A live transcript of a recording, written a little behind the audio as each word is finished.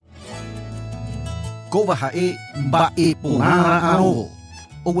oikóva ha'e mba'éporãra'ãrõvo.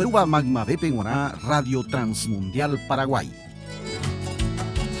 Oguerúva magmavépe g̃uarã Radio Transmundial Paraguay.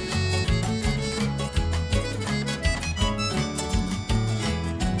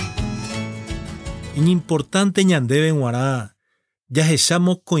 Importante ñandéve g̃uarã jahecha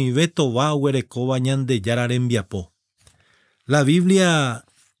mokõive tova oguerekóva Ñandejára rembiapo. La Biblia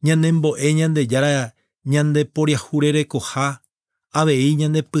ñanembo'e Ñandejára ñandeporiahurerekoha avei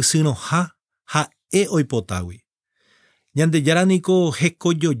ñandepysyrõha ha'e oipotágui. Ñandejára niko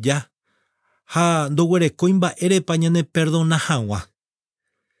hekojoja ha ndoguerekói mba'érepa ñandeperdona hag̃ua.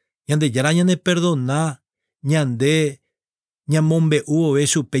 Ñandejára ñandeperdona ñande ñamombe'u vove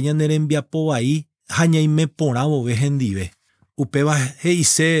chupe ñande rembiapo vai ha ñaime porã vove hendive. Upéva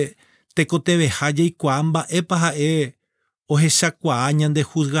he'ise tekoteveha jaikuaa mba'épa ha'e ohechakuaa ñande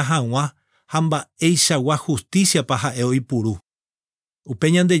juzga hag̃ua ha mba'éichagua justicia-pa ha'e oipuru.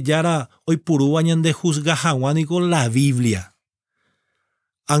 Upe Ñandejára oipurúva ñande juzga hag̃ua niko la Biblia.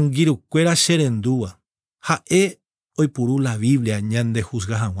 Angirũkuéra cherendúva. Ha'e oipuru la Biblia ñande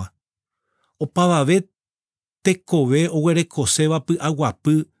juzga hag̃ua. Opavave tekove oguerekoséva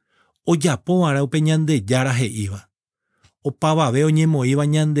py'aguapy ojapova'erã upe Ñandejára he'íva. Opavave oñemoĩva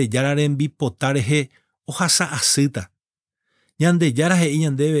Ñandejára rembipota rehe ohasa'asýta. Ñandejára he'i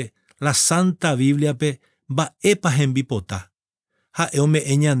ñandéve la Santa Bibliape mba'épa hembipota. Ha'e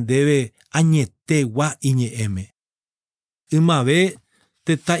ome'ẽ ñandéve añetegua iñe'ẽme. Ymave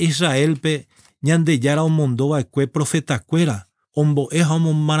tetã Israelpe Ñandejára Omondova'ekue profeta-kuéra ombo'e ha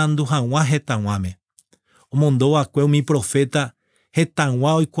omomarandu hag̃ua hetãguáme. Omondova'ekue umi profeta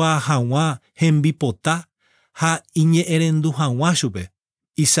hetãgua oikuaa hag̃ua hembipota ha iñe'ẽrendu hag̃ua chupe.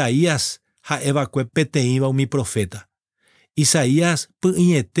 Isaías ha'eva'ekue peteĩva umi profeta. Isaías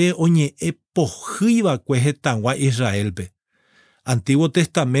py'ỹiete oñe'ẽ pohýiva'ekue hetãgua Israelpe. Antiguo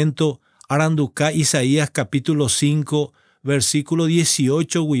Testamento aranduka Isaías capítulo 5 versículo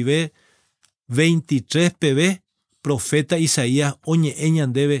 18 guive 23 peve profeta Isaías oñe'ẽ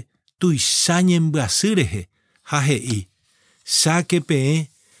ñandéve Tuicha Ñembyasy rehe ha he'i cháke peẽ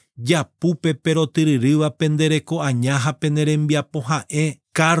japúpe perotyryrýva pendereko aña ha penderembiapo ha'e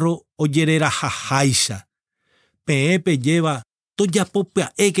carro ojererahaháicha. Peẽ pejéva tojapo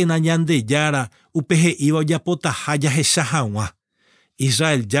pya'ékena Ñandejára upe he'íva ojapotaha jahecha hag̃ua.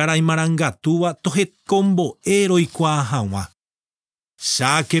 Israel Jára Imarangatúva tohekombo'e roikuaa hag̃ua.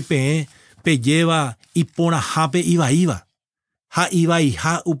 Cháke peẽ pejéva iporãhápe ivaíva ha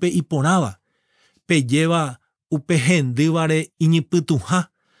ivaiha upe iporãva. Pejéva upe hendývare iñipytuhã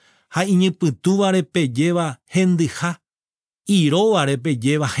ha iñipytũvare pejéva hendyha. Iróvare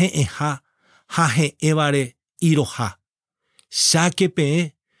pejéva he'ẽha ha he'ẽvare iroha. Cháke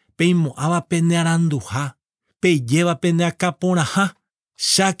peẽ peimo'ãva pene aranduha pejéva pene akaporãha.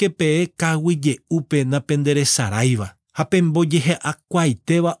 Cháke peẽ kaguyje'úpe napenderesaráiva ha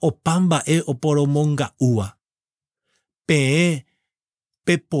pembojehe'akuaitéva opa mba'e oporomonga'úva. Peẽ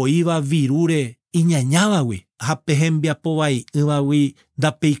pepoíva virúre iñañávagui ha pehembiapovai'ỹvagui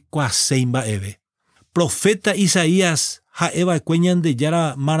ndapeikuaaséi mba'eve. Profeta Isaías ha'eva'ekue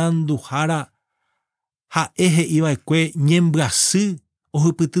Ñandejára maranduhára ha'e he'iva'ekue Ñembyasy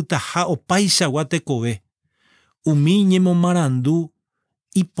ohypytytaha opaichagua tekove. Umi ñemomarandu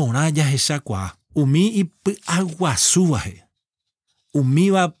iporã jahechakuaa. Umi ipy'aguasúvahe.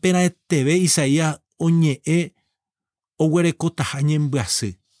 Umíva peraeteve Isaías oñe'ẽ oguerekotaha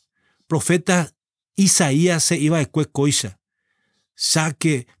Ñembyasy. Profeta Isaías he'iva'ekue kóicha.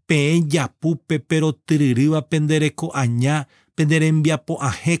 Cháke peẽ japúpe perotyryrýva pendereko aña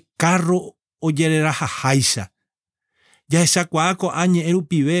penderembiapo'ãhe carro ojererahaháicha. Jahechakuaa ko'ã ñe'ẽ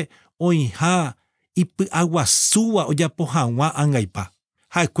rupive oĩha ipy'aguasúva ojapo hag̃ua ãngaipa.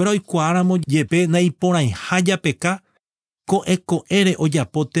 Ha'ekuéra oikuaáramo jepe naiporãiha japeka ko'ẽre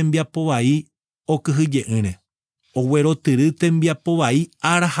ojapo tembiapo vai okyhyje'ỹre. Oguerotyry tembiapo vai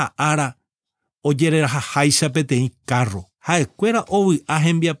ára ha ára ojererahaháicha peteĩ carro. Ha'ekuéra ovy'a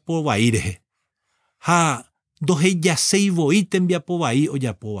hembiapo vai rehe. Ha ndohejaseivoi tembiapo vai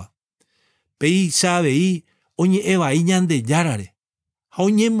ojapóva. Péicha avei oñe'ẽ vai Ñandejárare ha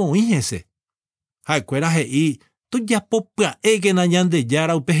oñemoĩ hese. Ha'ekuéra he'i tojapo pya'ékena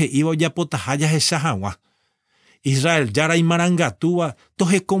Ñandejára upe he'íva ojapotaha jahecha hag̃ua. Israel Jára Imarangatúva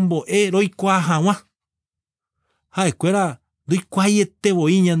tohekombo'e roikuaa hag̃ua. Ha'ekuéra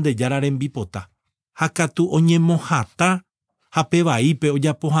ndoikuaaietévoi Ñandejára rembipota. Ha katu oñemohatã ha pe vaípe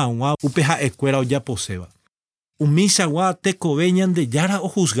ojapo hag̃ua upe ha'ekuéra ojaposéva. Umíchagua tekove Ñandejára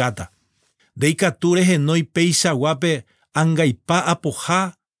ohusgáta. Ndeikatu rehenói peichaguápe angaipa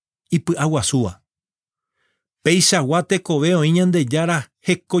apoha ipy'aguasúva. Peichagua tekove oĩ Ñandejára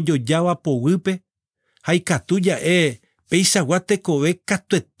hekojojáva poguýpe ha ikatu ja'e py'aguapy tekove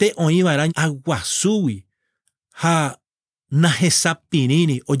katuete oĩva'erã aguasúgui ha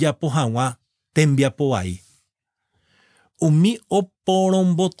nahesapirĩri ojapo hag̃ua tembiapo vai. Umi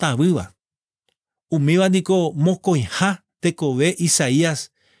oporombotavýva. Umíva niko mokõiha tekove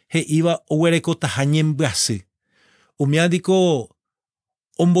Isaías he'íva oguerekotaha ñembyasy. Umíva niko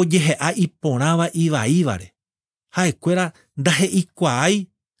ombojehe'a iporãva ivaívare. Ha'ekuéra ndahe'ikuaái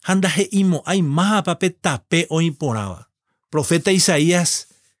ha ndahe'imo'ãi máhapa pe tape oĩ porãva. Profeta Isaías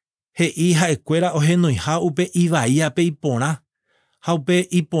he'i ha'ekuéra ohenoiha upe ivaíape iporã ha upe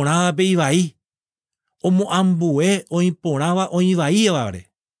iporãvape ivai. Omoambue oĩ porãva oĩ vaívare.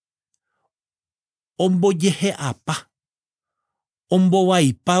 Ombojehe'apa.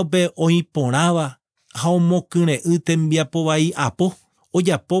 Ombovaipa upe oĩ porãva ha omokyre'ỹ tembiapo vai apo.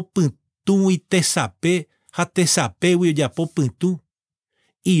 Ojapo pytũgui tesape ha tesapégui ojapo pytũ.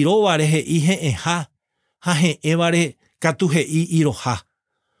 Iróvare he'i he'ẽha ha he'ẽvare katu he'i iroha.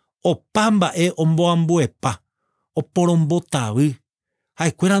 Opa mba'e omboambuepa, oporombotavy.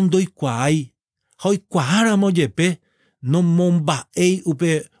 Ha'ekuéra ndoikuaái ha oikuaáramo jepe nomomba'éi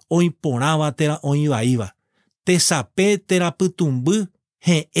upe oĩ porãva térã oĩ vaíva. Tesape térã pytũmby,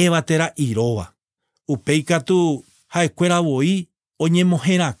 he'ẽva térã iróva. Upéi katu ha'ekuéra voi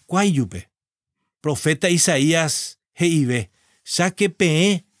oñemohẽrakua ijupe. Profeta Isaías he'ive cháke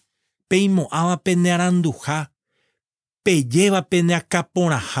peẽ peimo'ãva pene aranduha, pejéva pene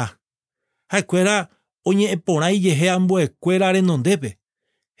akaporãha. Ha'ekuéra oñe'ẽ porã ijehe ambuekuéra renondépe.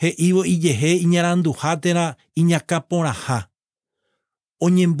 He'ívo ijehe iñaranduha térã iñakaporãha.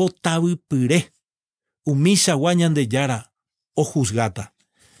 Oñembotavypyre. Umíchagua Ñandejára ohusgáta.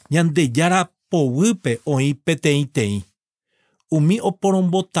 Ñandejára povýpe oĩ peteĩteĩ. Umi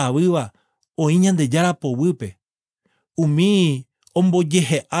oporombotavýva oĩ Ñandejára povýpe. Umi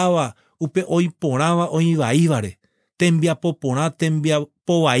ombojehe'áva upe oĩ porãva oĩ vaívare. Tembiapo porã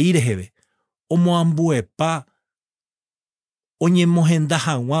tembiapo vai reheve. Omoambuepa oñemohenda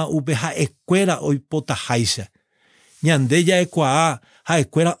hag̃ua upe ha'ekuéra oipotaháicha. Ñande ja'ekuaa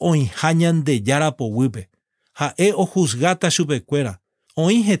ha'ekuéra oĩha Ñandejára povýpe. Ha'e ohusgáta chupekuéra.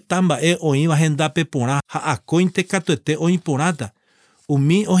 Oĩ heta mba'e oĩva hendápe porã ha akóinte katuete oĩ porãta.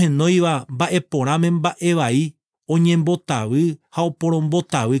 Umi ohenóiva mba'e porãme mba'e vai oñembotavy ha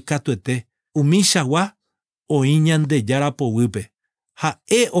oporombotavy katuete. Umíchagua oĩ Ñandejára povýpe.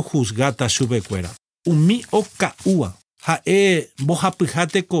 Ha'e ohusgáta chupekuéra. Umi OKA'ÚVA. Ha'e mbohapyha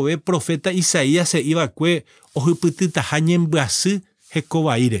tekove profeta Isaías he'ívakue ohypytytaha ñembyasy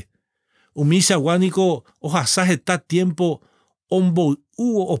hekovaíre. Umíchagua niko ohasa heta tiempo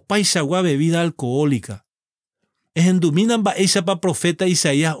ombo'úvo opaichagua bebida alcohólica. Ehendumína mba'éichapa profeta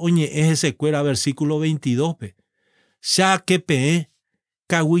Isaías oñe'ẽ hesekuéra versículo 22-pe. Cháke peẽ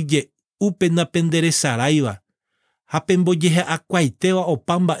kaguyje'úpe napenderesaráiva ha pembojehe'akuaitéva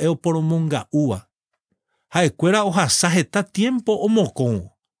opa mba'e oporomonga'úva. Ha'ekuéra ohasa heta tiempo omokõvo.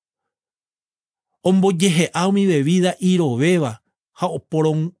 Ombojehe'a umi bebida irovéva ha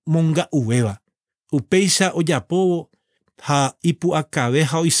oporomonga'uvéva. Upéicha ojapóvo ha ipu'akave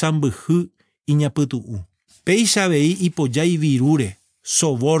ha oisãmbyhy iñapytu'u. Péicha avei ipojái virúre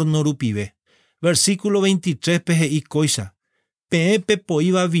soborno rupive. Versículo 23-pe he'i kóicha. Peẽ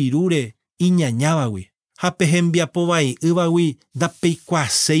pepoíva virúre iñañávagui ha pehembiapovai'ỹvagui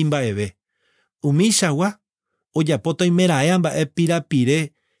ndapeikuaaséi mba'eve. Umíchagua ojapo toimeraẽ mba'e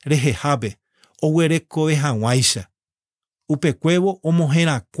pirapire rehehápe oguerekove hag̃uáicha. Upekuévo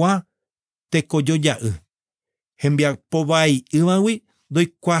omohẽrakua tekojoja'y. Hembiapovai'ỹvagui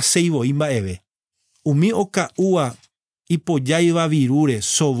ndoikuaaseivoi mba'eve. Umi OKA'ÚVA ipojáiva virúre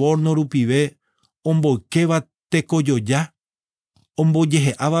soborno rupive omboykéva tekojoja.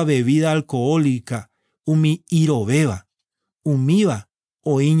 Ombojehe'áva bebida alcohólica umi irovéva. Umíva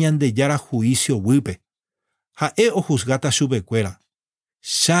oĩ Ñandejára juicio guýpe. Ha'e ohusgáta chupekuéra.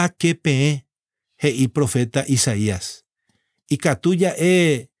 Cháke peẽ he'i profeta Isaías. Ikatu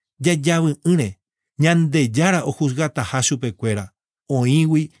ja'e jajavy'ỹre Ñandejára ohusgátaha chupekuéra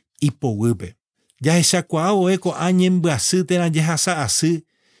oĩgui ipoguýpe. Jahechakuaa vove ko'ã ñembyasy térã jehasa'asy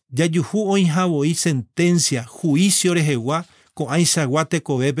jajuhu oĩhavoi sentencia juicio rehegua ko'ãichagua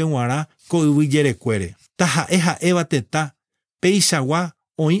tekovépe g̃uarã ko yvyjerekuére. Ta ha'éva tetã péichagua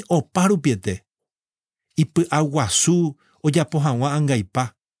oĩ opa rupiete. Ipy'aguasú ojapo hag̃ua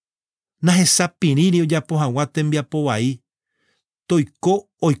ãngaipa. Nahesapirĩri ojapo hag̃ua tembiapo vai. Toiko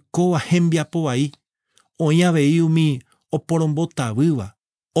oikóva hembiapo vai. Oĩ avei umi oporombotavýva.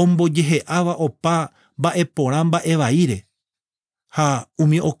 Ombojehe'áva opa mba'e porã mba'e vaíre. Ha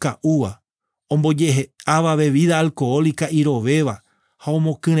umi OKA'ÚVA ombojehe'áva bebida alcohólica irovéva ha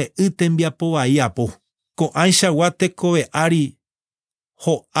omokyre'ỹ tembiapo vai apo. ko'ãichagua tekove'ári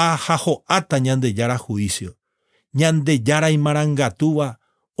ho'a ha ho'áta Ñandejára juicio. Ñandejára Imarangatúva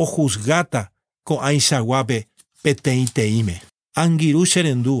ohuzgáta ko'ãichaguápe peteĩteĩme. Angirũ che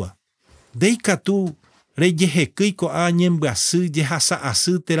rendúva. Ndeikatu rejehekýi ko'ã ñembyasy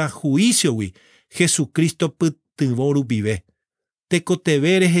jehasa'asy térã juiciogui Jesucristo pytyvõ rupive.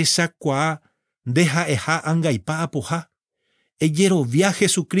 Tekoteve rehechakuaa ndeha'eha ãngaipa apoha. Ejerovia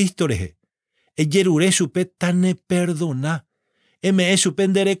Jesucristo rehe. Ejerure chupe taneperdona. Eme'ẽ chupe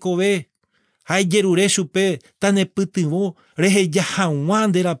nderekove. Ha ejerure chupe tanepytyvõ reheja hag̃ua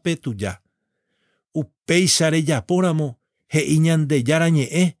ndérape tuja. Upéicha rejapóramo he'i Ñandejára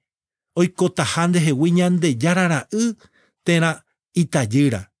Ñe'ẽ oikotaha ndehegui Ñandejára ra'y térã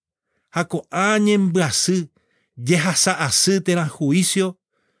itajýra. Ha ko'ã ñembyasy jehasa'asy térã juicio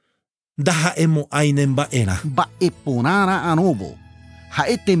ndaha'emo'ãine mba'érã. Mba'eporãrã arõvo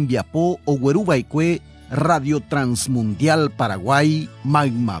ha'e tembiapo ogueruva'ekue Radio Transmundial Paraguay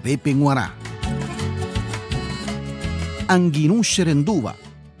maymavépe g̃uarã. Angirũ che rendúva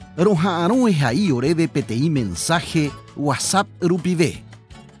roha'ãrõ ehai oréve peteĩ mensaje WhatsApp rupive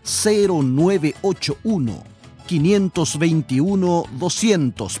 0981 521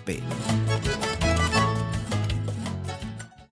 200p.